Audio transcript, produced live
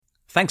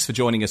Thanks for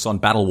joining us on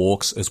Battle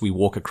Walks as we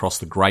walk across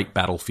the great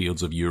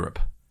battlefields of Europe.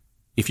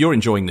 If you're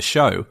enjoying the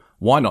show,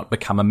 why not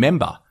become a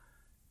member?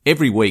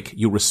 Every week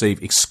you'll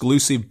receive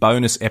exclusive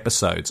bonus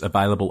episodes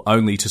available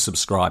only to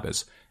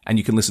subscribers, and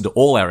you can listen to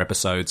all our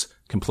episodes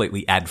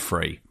completely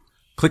ad-free.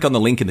 Click on the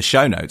link in the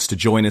show notes to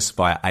join us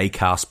via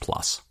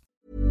Acast+.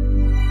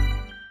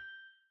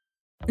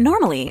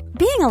 Normally,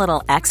 being a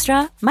little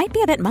extra might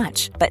be a bit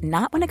much, but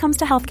not when it comes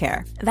to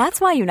healthcare.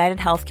 That's why United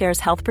Healthcare's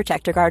Health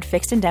Protector Guard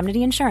fixed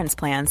indemnity insurance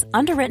plans,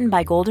 underwritten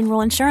by Golden Rule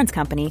Insurance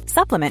Company,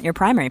 supplement your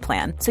primary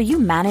plan so you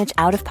manage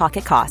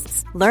out-of-pocket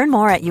costs. Learn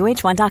more at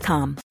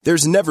uh1.com.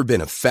 There's never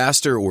been a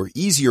faster or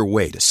easier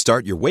way to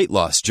start your weight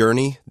loss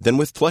journey than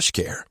with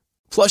PlushCare.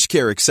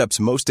 PlushCare accepts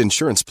most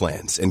insurance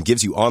plans and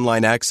gives you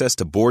online access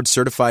to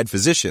board-certified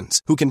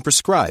physicians who can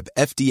prescribe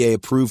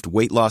FDA-approved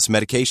weight loss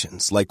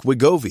medications like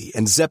Wegovy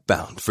and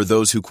Zepbound for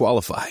those who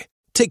qualify.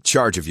 Take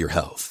charge of your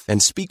health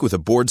and speak with a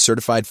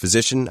board-certified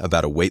physician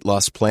about a weight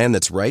loss plan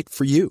that's right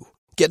for you.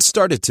 Get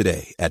started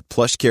today at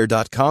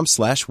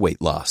plushcare.com/weight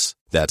loss.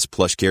 That's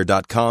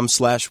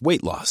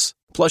plushcare.com/weight loss.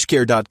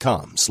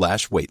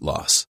 plushcare.com/weight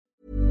loss.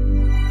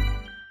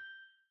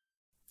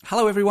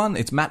 Hello everyone,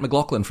 it's Matt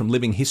McLaughlin from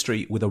Living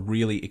History with a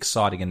really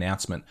exciting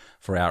announcement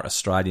for our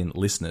Australian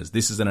listeners.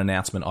 This is an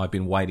announcement I've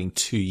been waiting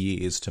 2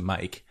 years to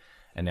make,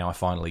 and now I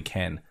finally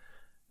can.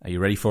 Are you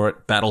ready for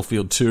it?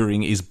 Battlefield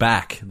touring is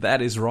back.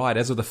 That is right.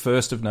 As of the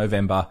 1st of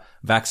November,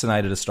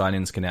 vaccinated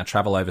Australians can now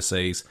travel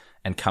overseas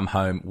and come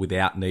home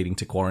without needing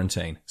to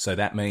quarantine. So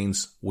that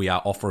means we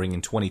are offering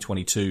in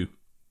 2022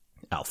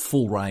 our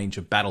full range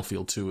of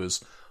battlefield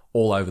tours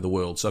all over the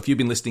world. So if you've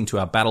been listening to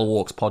our Battle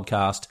Walks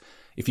podcast,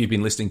 if you've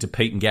been listening to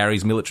Pete and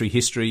Gary's Military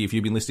History, if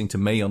you've been listening to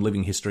me on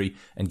Living History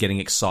and getting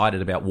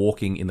excited about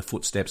walking in the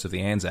footsteps of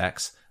the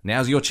Anzacs,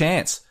 now's your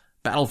chance.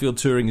 Battlefield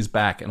touring is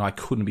back, and I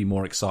couldn't be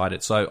more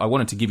excited. So I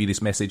wanted to give you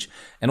this message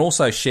and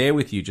also share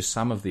with you just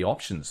some of the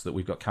options that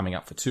we've got coming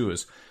up for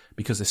tours,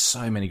 because there's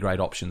so many great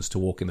options to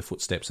walk in the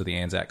footsteps of the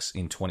Anzacs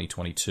in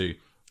 2022.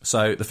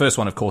 So the first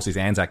one, of course, is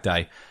Anzac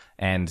Day.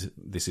 And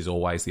this is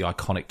always the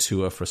iconic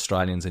tour for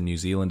Australians and New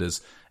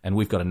Zealanders. And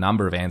we've got a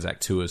number of Anzac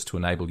tours to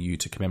enable you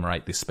to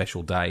commemorate this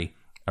special day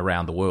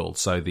around the world.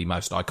 So the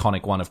most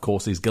iconic one, of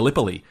course, is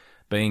Gallipoli,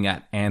 being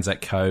at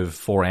Anzac Cove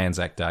for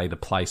Anzac Day, the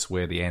place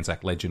where the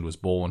Anzac legend was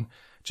born.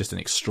 Just an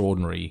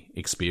extraordinary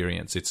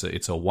experience.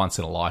 It's a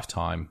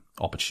once-in-a-lifetime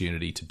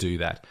opportunity to do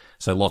that.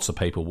 So lots of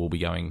people will be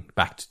going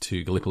back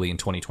to Gallipoli in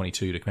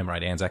 2022 to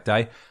commemorate Anzac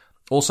Day.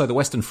 Also, the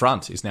Western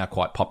Front is now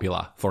quite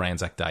popular for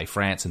Anzac Day.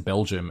 France and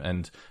Belgium,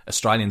 and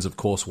Australians, of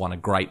course, won a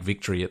great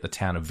victory at the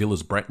town of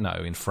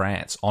Villers-Bretonneux in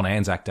France on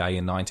Anzac Day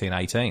in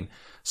 1918.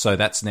 So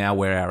that's now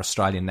where our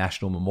Australian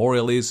National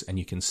Memorial is, and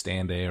you can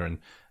stand there and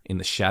in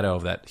the shadow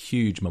of that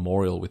huge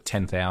memorial with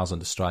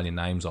 10,000 Australian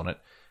names on it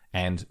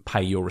and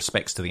pay your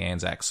respects to the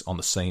Anzacs on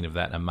the scene of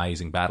that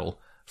amazing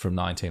battle from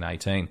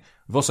 1918.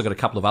 We've also got a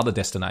couple of other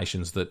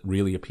destinations that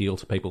really appeal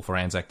to people for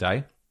Anzac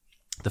Day.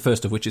 The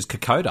first of which is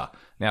Kokoda.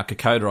 Now,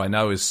 Kokoda, I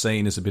know, is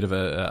seen as a bit of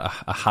a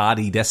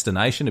hardy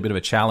destination, a bit of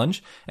a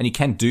challenge, and you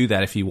can do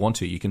that if you want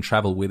to. You can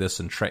travel with us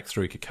and trek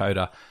through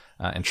Kokoda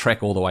and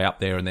trek all the way up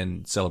there and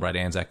then celebrate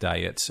Anzac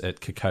Day at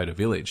Kokoda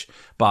Village.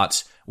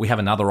 But we have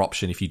another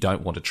option if you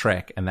don't want to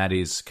trek, and that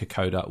is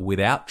Kokoda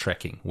without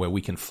trekking, where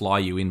we can fly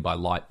you in by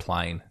light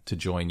plane to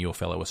join your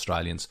fellow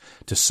Australians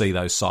to see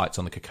those sites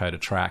on the Kokoda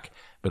track,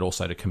 but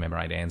also to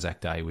commemorate Anzac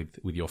Day with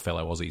your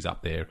fellow Aussies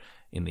up there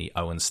in the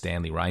Owen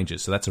Stanley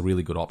Ranges. So that's a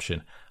really good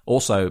option.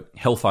 Also,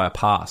 Hellfire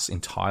Pass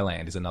in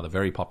Thailand is another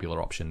very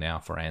popular option now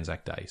for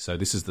Anzac Day. So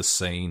this is the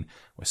scene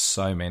where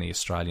so many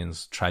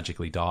Australians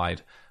tragically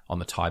died on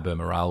the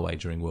Thai-Burma Railway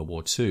during World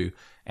War II.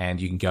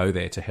 And you can go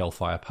there to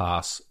Hellfire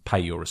Pass,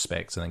 pay your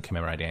respects, and then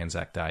commemorate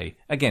Anzac Day,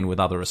 again with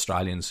other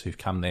Australians who've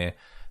come there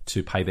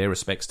to pay their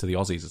respects to the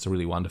Aussies. It's a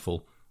really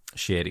wonderful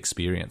shared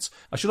experience.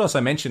 I should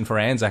also mention for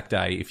Anzac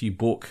Day, if you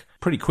book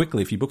pretty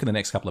quickly, if you book in the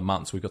next couple of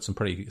months, we've got some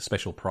pretty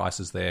special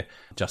prices there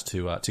just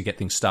to get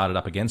things started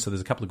up again. So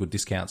there's a couple of good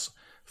discounts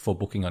for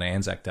booking on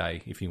Anzac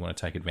Day if you want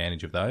to take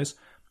advantage of those.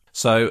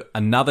 So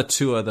another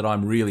tour that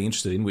I'm really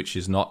interested in, which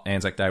is not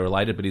Anzac Day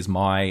related, but it's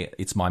my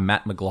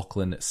Matt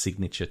McLaughlin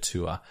signature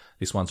tour.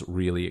 This one's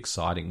really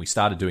exciting. We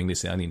started doing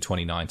this only in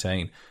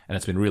 2019, and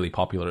it's been really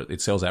popular.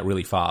 It sells out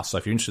really fast. So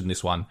if you're interested in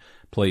this one,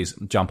 please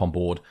jump on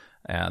board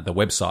the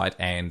website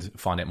and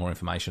find out more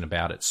information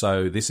about it.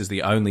 So this is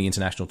the only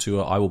international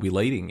tour I will be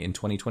leading in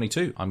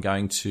 2022. I'm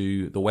going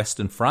to the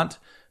Western Front,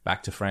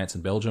 back to France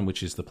and Belgium,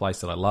 which is the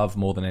place that I love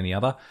more than any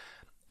other.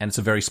 And it's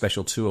a very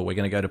special tour. We're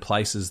going to go to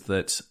places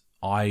that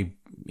I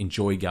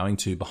enjoy going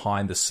to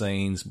behind the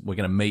scenes. We're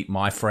going to meet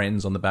my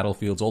friends on the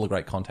battlefields, all the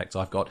great contacts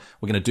I've got.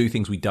 We're going to do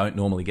things we don't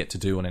normally get to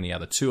do on any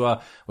other tour.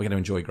 We're going to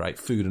enjoy great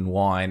food and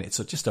wine. It's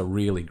just a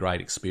really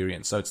great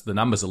experience. So the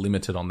numbers are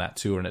limited on that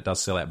tour, and it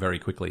does sell out very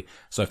quickly.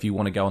 So if you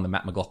want to go on the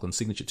Matt McLaughlin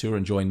Signature Tour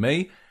and join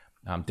me,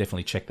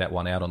 definitely check that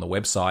one out on the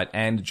website.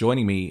 And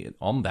joining me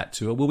on that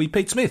tour will be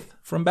Pete Smith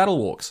from Battle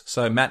Walks.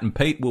 So Matt and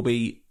Pete will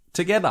be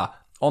together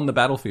on the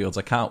battlefields.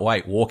 I can't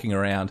wait walking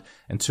around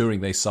and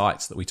touring these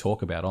sites that we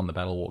talk about on the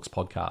Battle Walks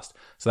podcast.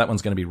 So that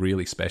one's going to be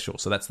really special.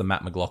 So that's the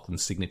Matt McLaughlin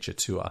Signature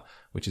Tour,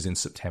 which is in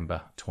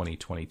September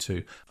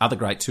 2022. Other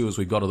great tours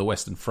we've got of the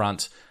Western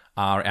Front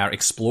are our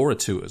Explorer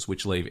tours,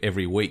 which leave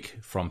every week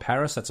from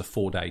Paris. That's a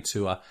 4-day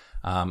tour.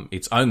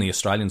 It's only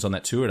Australians on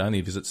that tour. It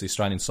only visits the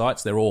Australian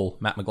sites. They're all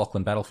Matt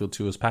McLaughlin Battlefield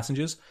Tours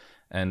passengers,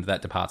 and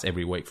that departs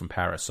every week from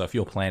Paris. So if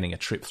you're planning a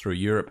trip through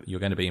Europe, you're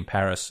going to be in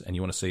Paris and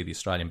you want to see the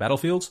Australian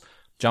battlefields,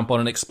 jump on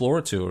an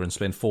Explorer tour and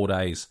spend 4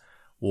 days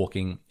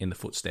walking in the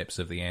footsteps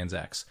of the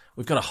Anzacs.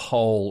 We've got a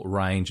whole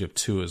range of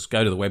tours.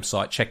 Go to the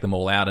website, check them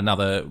all out.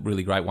 Another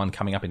really great one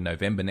coming up in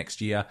November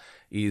next year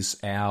is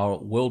our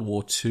World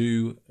War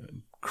II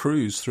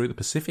cruise through the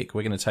Pacific.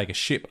 We're going to take a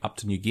ship up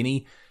to New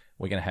Guinea.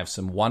 We're going to have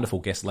some wonderful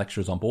guest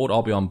lecturers on board.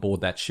 I'll be on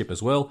board that ship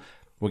as well.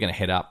 We're going to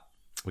head up.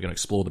 We're going to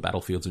explore the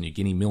battlefields of New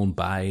Guinea, Milne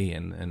Bay,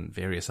 and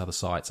various other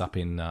sites up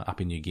in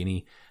New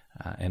Guinea.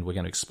 And we're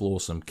going to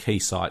explore some key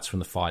sites from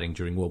the fighting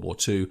during World War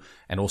II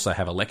and also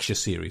have a lecture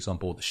series on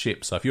board the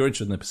ship. So if you're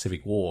interested in the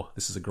Pacific War,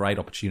 this is a great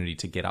opportunity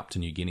to get up to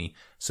New Guinea,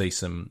 see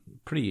some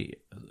pretty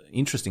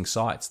interesting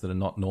sites that are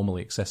not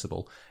normally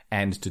accessible,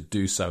 and to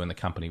do so in the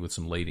company with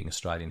some leading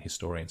Australian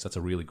historians. That's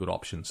a really good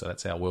option. So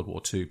that's our World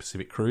War II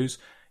Pacific cruise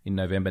in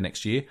November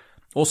next year.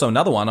 Also,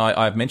 another one,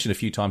 I've mentioned a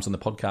few times on the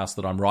podcast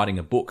that I'm writing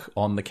a book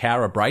on the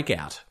Cowra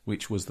Breakout,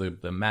 which was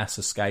the mass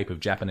escape of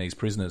Japanese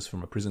prisoners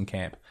from a prison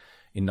camp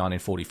in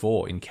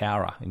 1944 in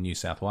Cowra in New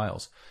South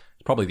Wales.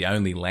 It's probably the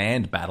only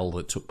land battle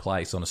that took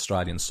place on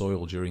Australian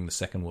soil during the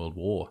Second World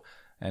War.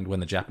 And when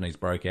the Japanese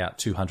broke out,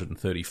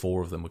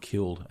 234 of them were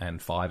killed and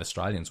 5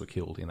 Australians were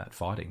killed in that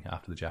fighting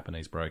after the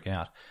Japanese broke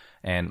out.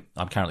 And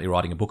I'm currently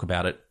writing a book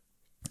about it.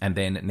 And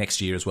then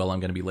next year as well, I'm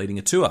going to be leading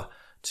a tour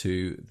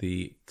to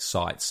the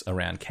sites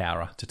around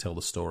Cowra to tell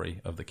the story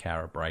of the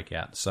Cowra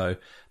Breakout. So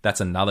that's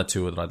another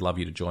tour that I'd love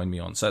you to join me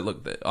on. So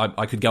look,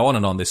 I could go on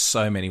and on. There's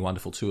so many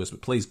wonderful tours,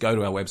 but please go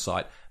to our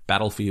website,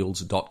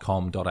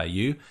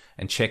 battlefields.com.au,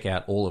 and check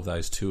out all of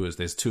those tours.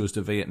 There's tours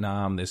to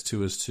Vietnam, there's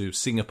tours to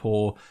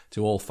Singapore,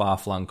 to all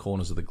far-flung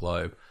corners of the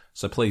globe.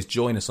 So please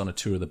join us on a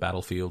tour of the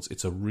battlefields.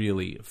 It's a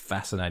really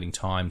fascinating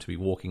time to be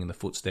walking in the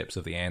footsteps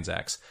of the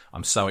Anzacs.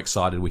 I'm so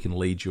excited we can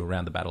lead you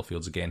around the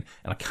battlefields again,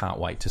 and I can't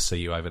wait to see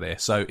you over there.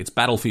 So it's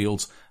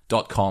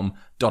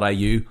battlefields.com.au,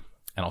 and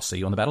I'll see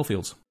you on the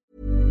battlefields.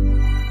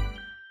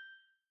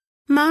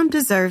 Mom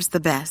deserves the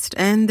best,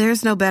 and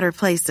there's no better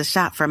place to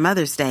shop for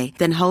Mother's Day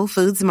than Whole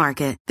Foods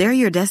Market. They're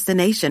your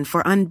destination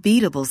for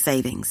unbeatable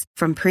savings,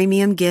 from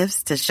premium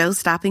gifts to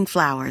show-stopping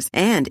flowers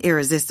and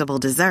irresistible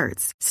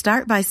desserts.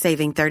 Start by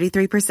saving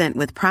 33%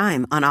 with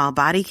Prime on all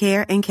body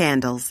care and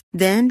candles.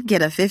 Then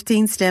get a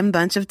 15-stem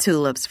bunch of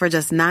tulips for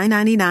just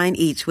 $9.99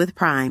 each with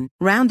Prime.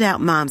 Round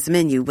out Mom's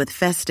menu with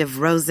festive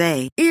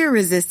rosé,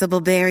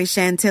 irresistible berry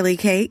chantilly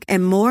cake,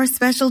 and more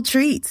special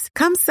treats.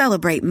 Come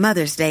celebrate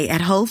Mother's Day at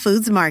Whole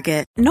Foods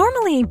Market.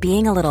 Normally,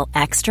 being a little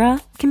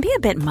extra can be a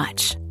bit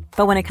much.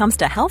 But when it comes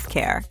to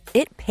healthcare,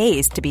 it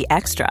pays to be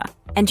extra.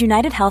 And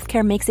United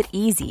Healthcare makes it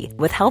easy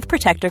with Health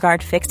Protector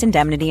Guard fixed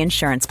indemnity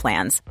insurance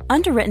plans.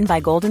 Underwritten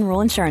by Golden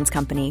Rule Insurance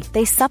Company,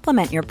 they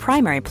supplement your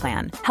primary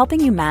plan, helping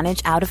you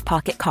manage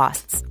out-of-pocket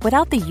costs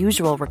without the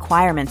usual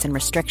requirements and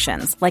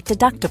restrictions like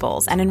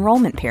deductibles and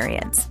enrollment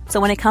periods. So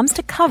when it comes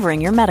to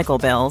covering your medical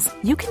bills,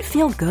 you can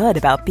feel good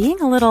about being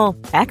a little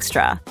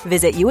extra.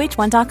 Visit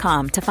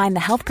uh1.com to find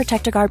the Health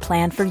Protector Guard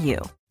plan for you.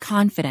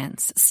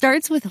 Confidence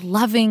starts with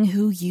loving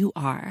who you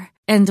are.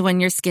 And when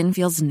your skin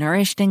feels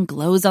nourished and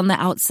glows on the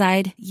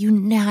outside, you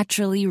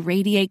naturally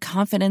radiate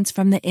confidence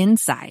from the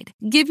inside.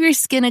 Give your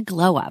skin a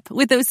glow up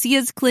with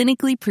Osea's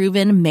clinically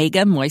proven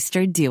Mega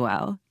Moisture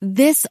Duo.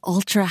 This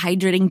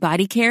ultra-hydrating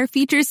body care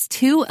features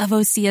 2 of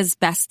Osea's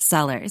best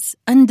sellers,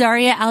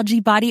 Undaria Algae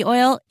Body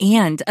Oil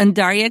and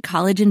Undaria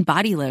Collagen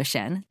Body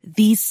Lotion.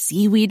 These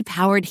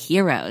seaweed-powered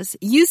heroes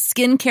use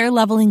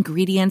skincare-level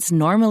ingredients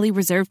normally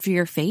reserved for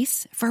your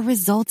face for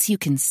results you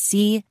can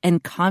see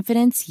and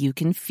confidence you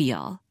can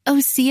feel.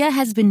 Osea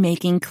has been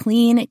making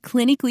clean,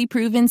 clinically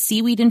proven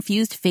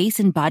seaweed-infused face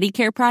and body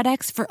care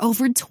products for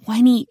over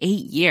 28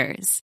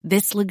 years.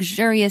 This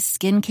luxurious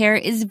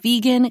skincare is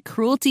vegan,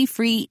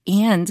 cruelty-free,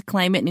 and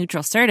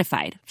climate-neutral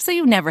certified, so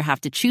you never have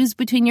to choose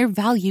between your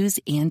values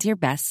and your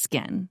best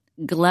skin.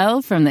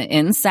 Glow from the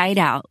inside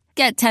out.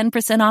 Get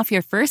 10% off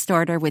your first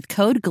order with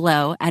code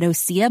GLOW at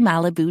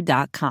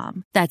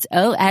OseaMalibu.com. That's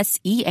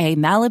OSEA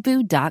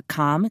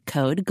Malibu.com,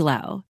 code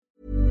GLOW.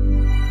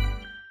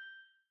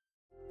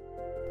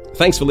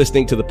 Thanks for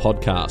listening to the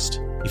podcast.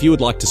 If you would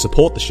like to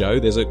support the show,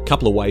 there's a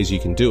couple of ways you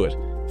can do it.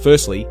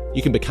 Firstly,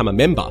 you can become a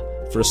member.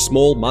 For a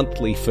small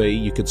monthly fee,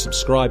 you can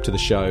subscribe to the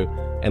show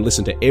and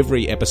listen to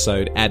every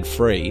episode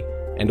ad-free,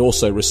 and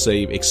also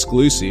receive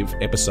exclusive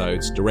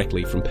episodes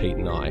directly from Pete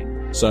and I.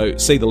 So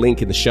see the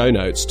link in the show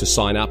notes to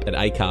sign up at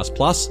Acast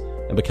Plus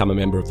and become a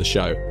member of the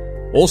show.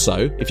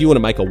 Also, if you want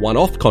to make a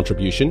one-off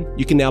contribution,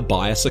 you can now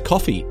buy us a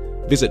coffee.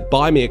 Visit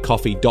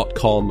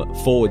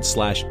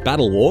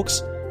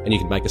buymeacoffee.com/battlewalks and you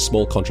can make a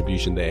small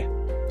contribution there.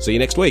 See you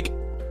next week.